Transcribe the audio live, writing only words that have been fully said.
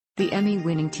The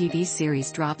Emmy-winning TV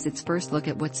series drops its first look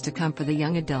at what's to come for the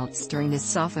young adults during this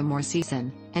sophomore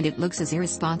season, and it looks as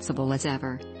irresponsible as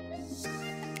ever.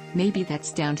 Maybe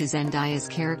that's down to Zendaya's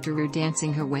character Rue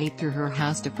dancing her way through her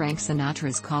house to Frank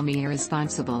Sinatra's Call Me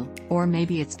Irresponsible, or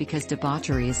maybe it's because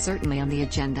debauchery is certainly on the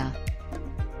agenda.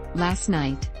 Last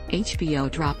night, HBO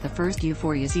dropped the first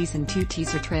Euphoria Season 2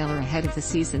 teaser trailer ahead of the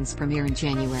season's premiere in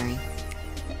January.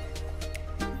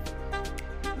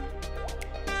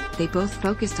 They both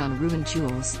focused on Rue and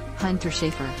Jules,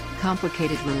 Schafer,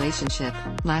 complicated relationship.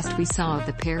 Last we saw of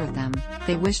the pair of them,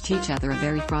 they wished each other a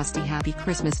very frosty happy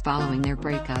Christmas following their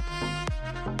breakup.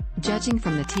 Judging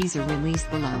from the teaser released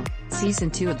below,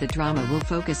 Season 2 of the drama will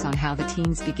focus on how the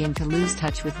teens begin to lose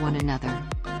touch with one another.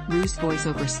 Rue's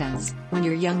voiceover says, "When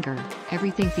you're younger,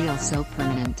 everything feels so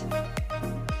permanent.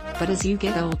 But as you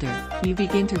get older, you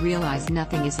begin to realize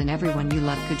nothing is and everyone you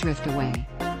love could drift away."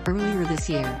 Earlier this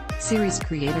year, series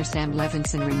creator Sam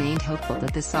Levinson remained hopeful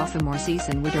that the sophomore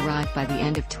season would arrive by the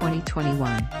end of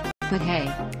 2021. But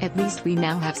hey, at least we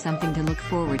now have something to look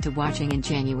forward to watching in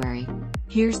January.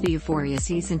 Here's the Euphoria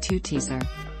Season 2 teaser.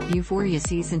 Euphoria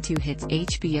Season 2 hits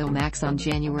HBO Max on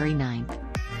January 9th.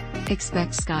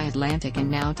 Expect Sky Atlantic and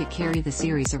Now to carry the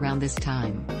series around this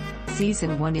time.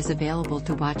 Season 1 is available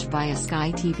to watch via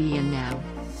Sky TV and Now.